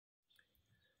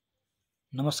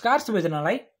नमस्कार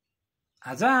सबैजनालाई।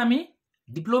 आज हामी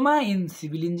डिप्लोमा इन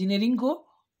सिभिल इन्जिनियरिङ को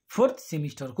 4th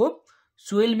सेमिस्टर को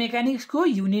सोइल मेकानिक्स को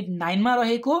युनिट 9 मा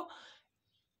रहेको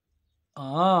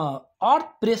अर्थ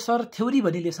प्रेशर थ्योरी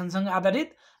भन्ने लेसनसँग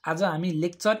आधारित आज हामी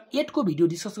लेक्चर 8 को भिडियो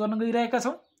डिस्कस गर्न गइरहेका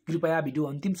छौं। कृपया भिडियो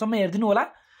अन्तिमसम्म हेर्दिनु होला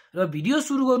र भिडियो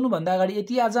सुरु गर्नु भन्दा अगाडि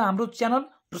यदि आज हाम्रो च्यानल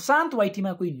प्रशान्त वाइटी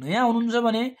मा कोही नयाँ हुनुहुन्छ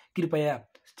भने कृपया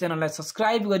च्यानललाई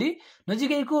सब्स्क्राइब गरी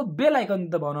नजिकैको बेल आइकन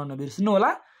दबाउन नबिर्सनु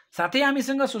होला। साथै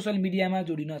हामीसँग सोशल मिडियामा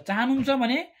जोडिन चाहनुहुन्छ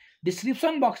भने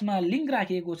डिस्क्रिप्सन बक्समा लिंक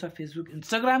राखिएको छ फेसबुक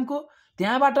इन्स्टाग्राम को,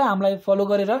 त्यहाँबाट हामीलाई फलो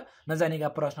गरेर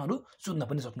नजानेका प्रश्नहरू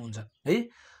सोध्न पनि सक्नुहुन्छ है।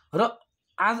 र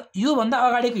आज यो भन्दा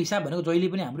अगाडिको हिसाब भनेको जहिले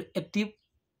पनि हाम्रो एक्टिभ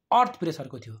अर्थ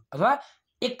प्रेशरको थियो अथवा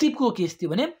एक्टिभ को केस थियो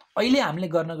भने अहिले हामीले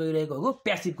गर्न गइरहेको हो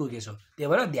प्यासिभ को केस हो। त्यही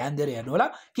भएर ध्यान दिएर हेर्नु होला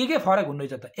के फरक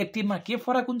हुँदैछ त, एक्टिभमा के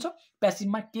फरक हुन्छ,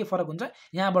 प्यासिभमा के फरक हुन्छ,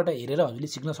 यहाँबाट हेरेर हजुरले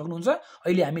सिक्न सक्नुहुन्छ।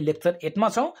 अहिले हामी लेक्चर 8 मा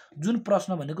छौं, जुन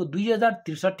प्रश्न भनेको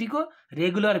 2063 को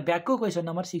रेगुलर ब्याक को क्वेशन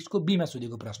नम्बर 6 को बी मा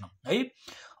सोधेको प्रश्न है।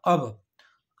 अब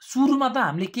सुरुमा त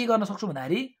हामीले के गर्न सक्छौं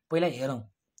भन्दाखेरि पहिला हेरौं,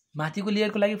 माथिको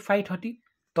लेयरको लागि 530,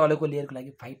 तलको लेयरको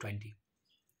लागि 520,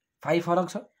 5 फरक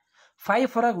छ। 5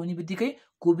 फरक हुने बित्तिकै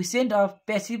coefficient of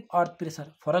passive earth pressure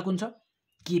फरक हुन्छ।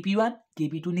 kp1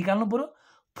 kp2 निकाल्नु पर्यो।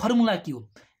 फर्मुला के हो?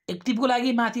 एक्टिभको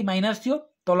लागि माथि माइनस थियो,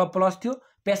 तल प्लस थियो,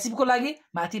 प्यासिभको लागि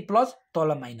माथि प्लस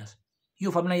तल माइनस।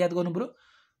 यो फर्मुला याद गर्नु पर्यो।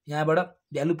 यहाँबाट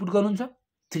भ्यालु पुट गर्नुहुन्छ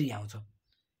 3 आउँछ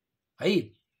है।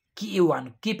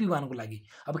 kp1 को लागि।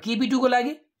 अब kp2 को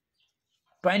लागि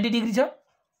 20 डिग्री छ,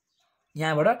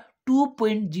 यहाँबाट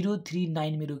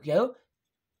 2.039 मेरो के आयो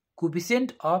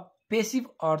coefficient of passive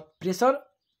earth pressure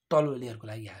तल्लो लेयरको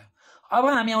लागि आयो। अब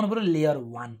हामी आउनु पर्यो लेयर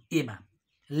 1A मा।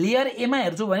 लेयर A मा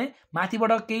हेर्छु भने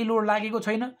माथिबाट केही लोड लागेको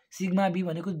छैन, सिग्मा बी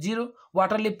भनेको 0,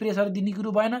 वाटरले प्रेशर दिने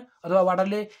कुरो भएन अथवा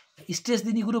वाटरले स्ट्रेस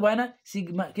दिने कुरो भएन,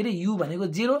 सिग्मा के रे यु भनेको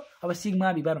 0। अब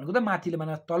सिग्मा बी बार भनेको त माथिले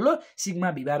माइनस तल्लो,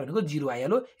 सिग्मा बी बार भनेको 0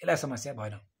 आइहाल्यो, यसलाई समस्या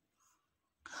भएन।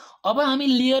 अब हामी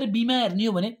लेयर बी मा हेर्ने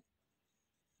हो भने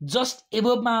जस्ट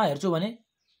एबभ मा हेर्छु भने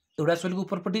एउटा सोइलको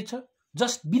प्रपर्टी छ,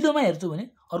 जस्ट बिलोमा हेर्छु भने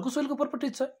अर्को सोइलको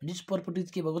प्रपर्टिज छ। दिस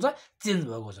प्रपर्टिज के भएको छ? चेन्ज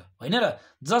भएको छ हैन र।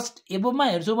 जस्ट एबभमा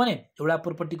हेर्छु भने एउटा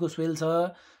प्रपर्टीको सोइल छ,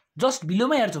 जस्ट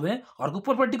बिलोमा हेर्छु भने अर्को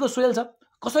प्रपर्टीको सोइल छ।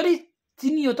 कसरी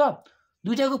चिनियो त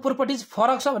दुईटाको प्रपर्टिज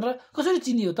फरक छ भनेर? कसरी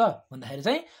चिनियो त भन्दाखेरि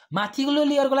चाहिँ माथिको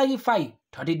लेयरको लागि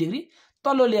 530 डिग्री,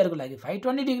 तल्लो लेयरको लागि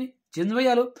 520 डिग्री, चेन्ज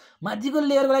भइहाल्यो। माथिको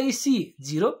लेयरको लागि सी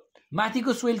 0,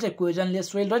 माथिको सोइल चाहिँ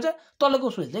कोहेजनलेस सोइल रहेछ, तलको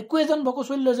सोइल चाहिँ कोहेजन भएको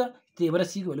सोइल रहेछ। त्यही भएर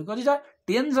सी को भ्यालु कति छ?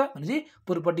 10 छ भनेपछि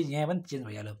प्रोपर्टी यहाँ पनि चेन्ज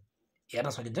भइहाल्यो। हेर्न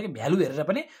सकिन्छ कि भ्यालु हेरेर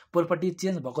पनि प्रोपर्टी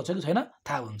चेन्ज भएको छ कि छैन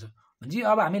थाहा हुन्छ। भनेपछि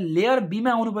अब हामी लेयर बी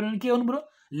मा आउनु पर्यो भने के गर्नु पर्यो?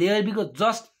 लेयर बी को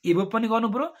जस्ट एबभ पनि गर्नु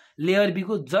पर्यो, लेयर बी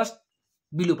को जस्ट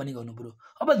बिलो पनि गर्नु पर्यो।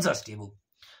 अब जस्ट एबभ,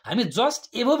 हामी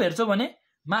जस्ट एबभ हेर्छौं भने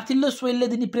माथिल्लो सोइलले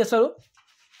दिने प्रेशर हो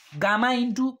गामा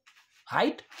इन्टु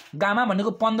हाइट। गामा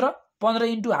भनेको 15, 15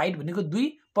 इन्टु हाइट भनेको 2,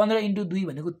 15 इन्टु 2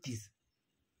 भनेको 30।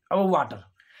 अब वाटर,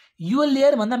 यो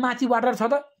लेयर भन्दा माथि वाटर छ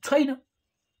त? छैन,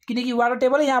 किनकि वाटर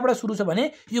टेबल यहाँबाट सुरु छ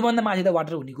भने यो भन्दा माथि त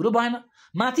वाटर हुने कुरो भएन।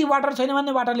 माथि वाटर छैन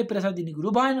भने वाटरले प्रेशर दिने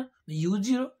कुरो भएन। यु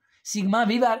 0, सिग्मा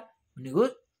भी बार भनेको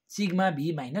सिग्मा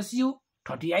भी माइनस यु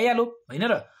 30 आइहाल्यो हैन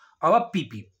र। अब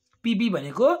पीपी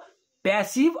भनेको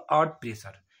प्यासिभ अर्थ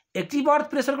प्रेशर। एक्टिभ अर्थ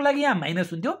प्रेशरको लागि यहाँ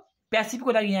माइनस हुन्थ्यो,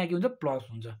 प्यासिभको लागि यहाँ के हुन्छ? प्लस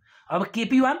हुन्छ। अब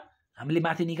kp1 हामीले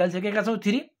माथि निकालिसकेका छौं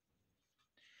 3,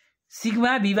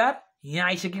 सिग्मा भी बार यहाँ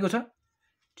आइसकेको छ।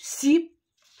 सी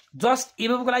जस्ट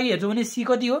एबभ को लागि हेर्छौं भने सी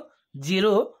कति हो?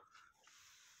 0 हो।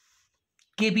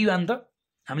 kp1 त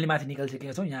हामीले माथि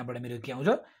निकालिसकेका छौं, यहाँबाट मेरो के आउँछ?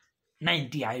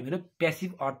 90 आयो मेरो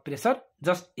passive earth pressure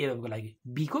just above को लागि,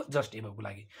 बी को जस्ट एबभ को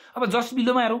लागि। अब जस्ट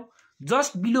बिलोमा हेरौं,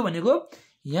 जस्ट बिलो भनेको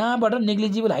यहाँबाट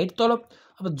नेग्लिजिबल हाइट तल।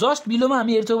 अब जस्ट बिलोमा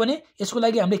हामी हेर्छौं भने यसको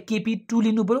लागि हामीले kp2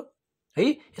 लिनु पर्यो है,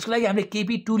 यसको लागि हामीले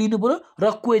kp2 लिनु पर्यो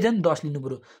र कोहेजन 10 लिनु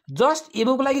पर्यो। जस्ट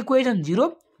एबभ को लागि कोहेजन 0,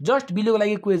 जस्ट बिलोको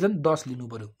लागि कोहेजन 10 लिनु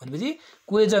पर्यो भनेपछि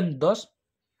कोहेजन 10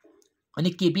 अनि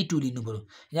kp2 लिनु पर्यो।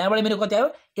 यहाँबाट मेरो कति आयो?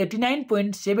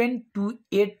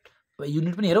 89.728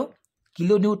 युनिट पनि हेरौं,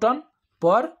 किलो न्यूटन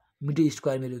पर मिटर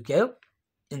स्क्वायर मेरो के आयो?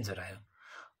 एन्सर आयो।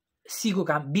 सी को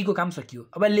काम, बी को काम सकियो।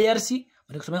 अब लेयर सी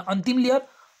भनेको समय अन्तिम लेयर।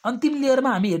 अन्तिम लेयरमा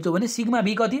हामी हेर्छौं भने सिग्मा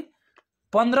बी कति?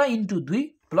 15 इन्टु 2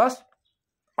 प्लस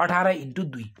 18 इन्टु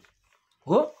 2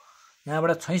 हो।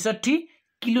 यहाँबाट 66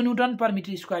 किलो न्यूटन पर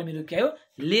मिटर स्क्वायर मेरो के आयो?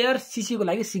 लेयर सीसी को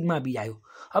लागि सिग्मा बी आयो।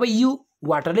 अब यु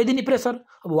वाटरले दिने प्रेशर।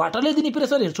 अब वाटरले दिने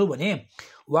प्रेशर हेर्छौं भने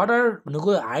वाटर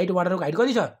भनेको हाइट, वाटरको हाइट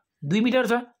कति छ? 2 मिटर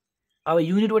छ। अब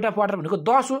युनिट वेट अफ वाटर भनेको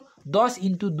 10 हो, 10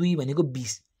 इन्टु 2 भनेको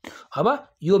 20। अब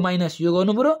यो माइनस यो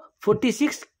गर्नु पर्यो,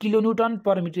 46 किलो न्यूटन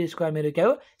पर मिटर स्क्वायर मेरो के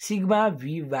आयो? सिग्मा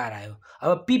भी बार आयो।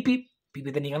 अब पीपी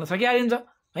त निकाल्न सकिहालिन्छ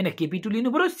हैन KP2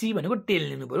 लिनु पर्यो C भनेको 10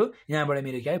 लिनु पर्यो यहाँबाट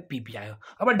मेरो के आयो PP आयो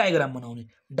अब डायग्राम बनाउने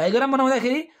डायग्राम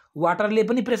बनाउँदाखेरि वाटरले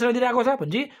पनि प्रेसर दिइराको छ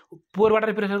भनेपछि पोर वाटर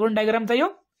प्रेसरको पनि डायग्राम चाहियो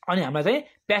अनि हामीलाई चाहिँ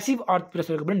प्यासिभ अर्थ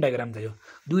प्रेसरको पनि डायग्राम चाहियो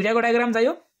दुईटाको डायग्राम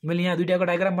चाहियो मैले यहाँ दुईटाको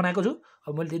डायग्राम बनाएको छु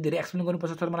अब मैले धेरै एक्सप्लेन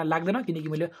गर्नुपर्छ जस्तो मलाई लाग्दैन किनकि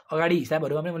मैले अगाडि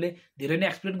हिसाबहरुमा पनि मैले धेरै नै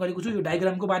एक्सप्लेन गरेको छु यो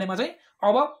डायग्रामको बारेमा चाहिँ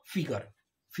अब फिगर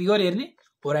हेर्ने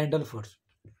ओराइन्टल फोर्स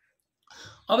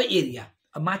अब एरिया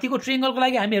अब माथिको ट्रायंगलको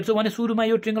लागि हामी हेर्छौं भने सुरुमा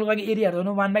यो ट्रायंगलको लागि एरिया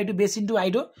हेर्नु 1/2 बेस इन्टु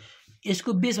हाइट हो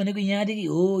यसको बेस भनेको यहाँदेखि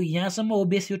हो यहाँसम्म हो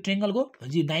बेस यो ट्रायंगलको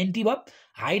भनेपछि 90 भयो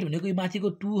हाइट भनेको यो माथिको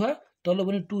 2 छ तल्लो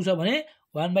पनि 2 छ भने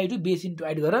 1/2 बेस इन्टु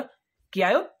हाइट गरेर के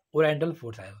आयो ओराइन्टल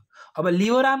फोर्स आयो अब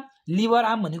लिभर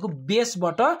आर्म भनेको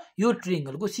बेसबाट यो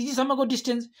ट्रायंगलको सीजी सम्मको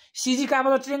डिस्टेन्स सीजी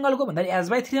कहाँबाट ट्रायंगलको भन्दा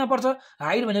h/3 मा पर्छ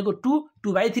हाइट भनेको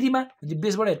 2/3 मा भने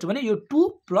बेसबाट हेर्छु भने यो 2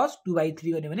 +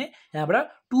 2/3 गर्ने भने यहाँबाट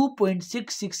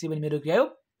 2.667 मेरो के आयो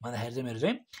भन्दाखेरि चाहिँ मेरो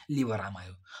चाहिँ लिभर आर्म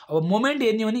आयो अब मोमेन्ट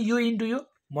हेर्ने भने यो इन्टु यो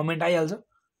मोमेन्ट आइहाल्छ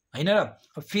हैन र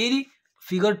फेरि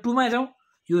फिगर 2 मा जाउँ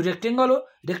यो रेक्टेंगल हो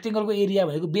रेक्टेंगलको एरिया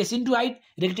भनेको बेस इन्टु हाइट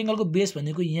रेक्टेंगलको बेस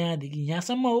भनेको यहाँदेखि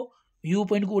यहाँसम्म हो यो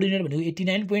पोइन्टको कोअर्डिनेट भनेको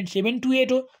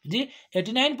 89.728 हो जी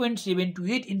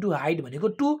 89.728 इन्टु हाइट भनेको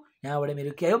 2 यहाँबाट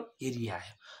मेरो के आयो एरिया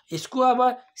आयो यसको अब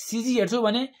सीजी हेर्छौ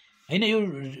भने हैन यो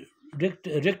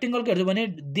रेक्टेंगलको हेर्छौ भने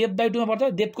डेप्थ/2 मा पर्छ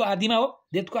डेप्थको आधीमा हो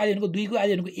डेप्थको आधी भनेको 2 को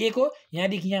आधी भनेको 1 हो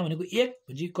यहाँदेखि यहाँ भनेको 1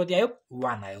 जी कति आयो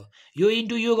 1 आयो यो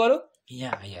इन्टु यो गरो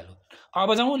यहाँ आइहाल्यो अब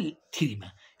जाउँ 3 मा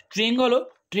ट्रायंगल हो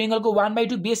ट्रायंगलको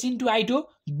 1/2 बेस इन्टु हाइट हो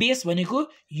बेस भनेको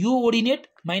यो ओर्डिनेट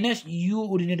माइनस यो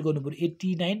ओर्डिनेट गर्नु पर्यो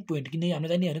 89 पोइन्ट किन हामीले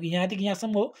जान्ने भनेको यहाँदेखि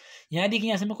यहाँसम्म हो यहाँदेखि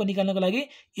यहाँसम्मको निकाल्नको लागि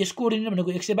यसको ओर्डिनेट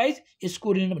भनेको 122 यसको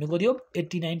ओर्डिनेट भनेको कति हो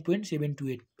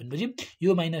 89.728 भनेपछि यो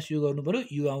माइनस यो गर्नु पर्यो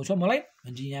यो आउँछ मलाई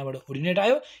भनेपछि यहाँबाट ओर्डिनेट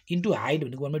आयो इन्टु हाइट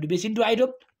भनेको 1/2 बेस इन्टु हाइट हो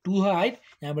 2 हो हाइट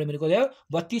यहाँबाट मेरो कति आयो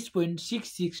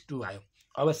 32.662 आयो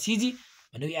अब सीजी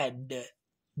भनेको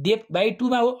डेप्थ/2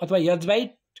 मा हो अथवा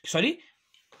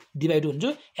डिभाइड हुन्छ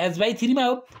h/3 मा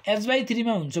हो h/3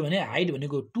 मा हुन्छ भने हाइट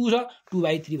भनेको 2 छ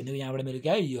 2/3 भनेको यहाँबाट मेरो के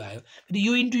आयो यो आयो फेरि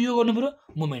यो इन्टु यो गर्नु पर्यो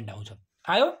मोमेन्ट आउँछ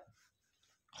आयो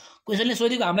क्वेशनले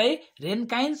सोधेको हामीलाई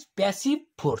रेनकाइन्स प्यासिभ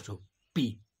फोर्स हो p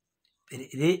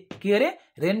के अरे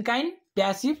रेनकाइन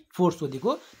प्यासिभ फोर्स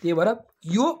सोधेको त्यही भएर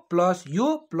यो प्लस यो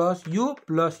प्लस यो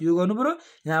प्लस यो गर्नु पर्यो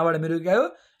यहाँबाट मेरो के आयो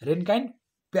रेनकाइन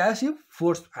प्यासिभ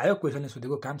फोर्स आयो क्वेशनले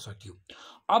सोधेको काम सकियो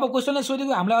अब क्वेशनले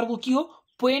सोधेको हामीलाई अर्को के हो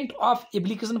पोइन्ट अफ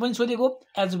एप्लिकेसन पनि सोधेको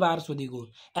एच बार सोधेको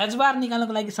एच बार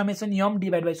निकाल्नको लागि समेसन यम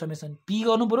डिभाइड बाइ समेसन पी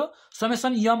गर्नु पर्यो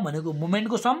समेसन यम भनेको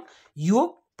मोमेन्टको सम यो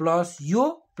प्लस यो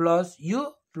प्लस यो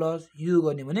प्लस यो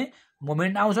गर्ने भने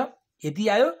मोमेन्ट आउँछ यति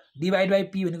आयो डिभाइड बाइ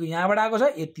पी भनेको यहाँबाट आएको छ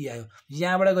यति आयो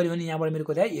यहाँबाट गर्यो भने यहाँबाट मेरो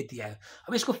कति आयो यति आयो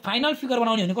अब यसको फाइनल फिगर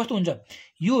बनाउने भने कस्तो हुन्छ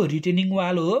यो रिटेनिङ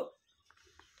वाल हो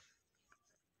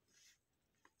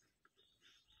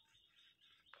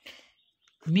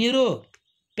मेरो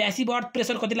प्यासिभ अर्थ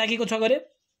प्रेसर कति लागेको छ गरे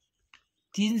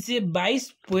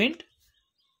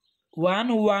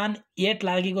 322.118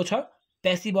 लागेको छ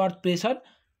passive earth pressure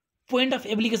point of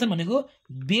application भनेको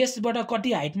बेसबाट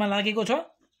कति हाइटमा लागेको छ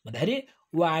भन्दाखेरि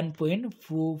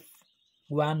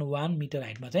 1.411 मिटर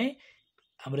हाइटमा चाहिँ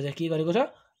हाम्रो चाहिँ के गरेको छ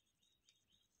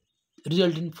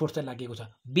रिजल्टेन्ट फोर्स चाहिँ लागेको छ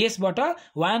बेसबाट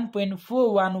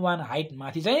 1.411 हाइट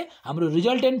माथि चाहिँ हाम्रो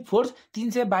रिजल्टेन्ट फोर्स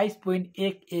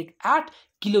 322.118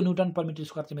 किलो न्यूटन पर मिटर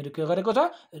स्क्वायर चाहिँ मेरो के गरेको छ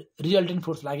रिजल्टेन्ट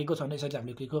फोर्स लागेको छ भने यसरी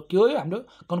हामीले के हो हाम्रो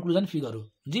कन्क्लुजन फिगर हो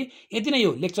जी यति नै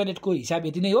हो लेक्चर 8 को हिसाब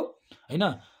यति नै हो हैन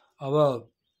अब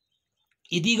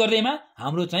यति गर्दैमा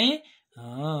हाम्रो चाहिँ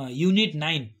युनिट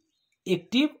 9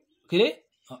 एक्टिभ के रे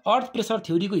अर्थ प्रेसर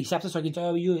थ्योरीको हिसाब चाहिँ सकिन्छ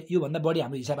अब यो भन्दा बढी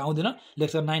हाम्रो हिसाब आउँदैन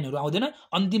लेक्चर 9 हरु आउँदैन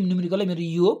अन्तिम न्यूमेरिकल मेरो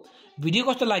यो हो भिडियो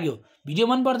कस्तो लाग्यो भिडियो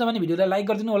मन पर्छ भने भिडियोलाई लाइक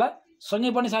गरिदिनु होला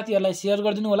सँगै पनि साथीहरुलाई शेयर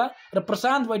गरिदिनु होला र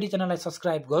प्रशान्त वैटी च्यानललाई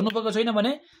सब्स्क्राइब गर्नुभएको छैन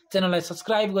भने च्यानललाई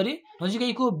सब्स्क्राइब गरी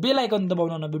नजिकैको बेल आइकन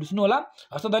दबाउन नबिर्सनु होला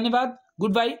हस्त धन्यवाद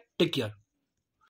गुड बाइ टेक केयर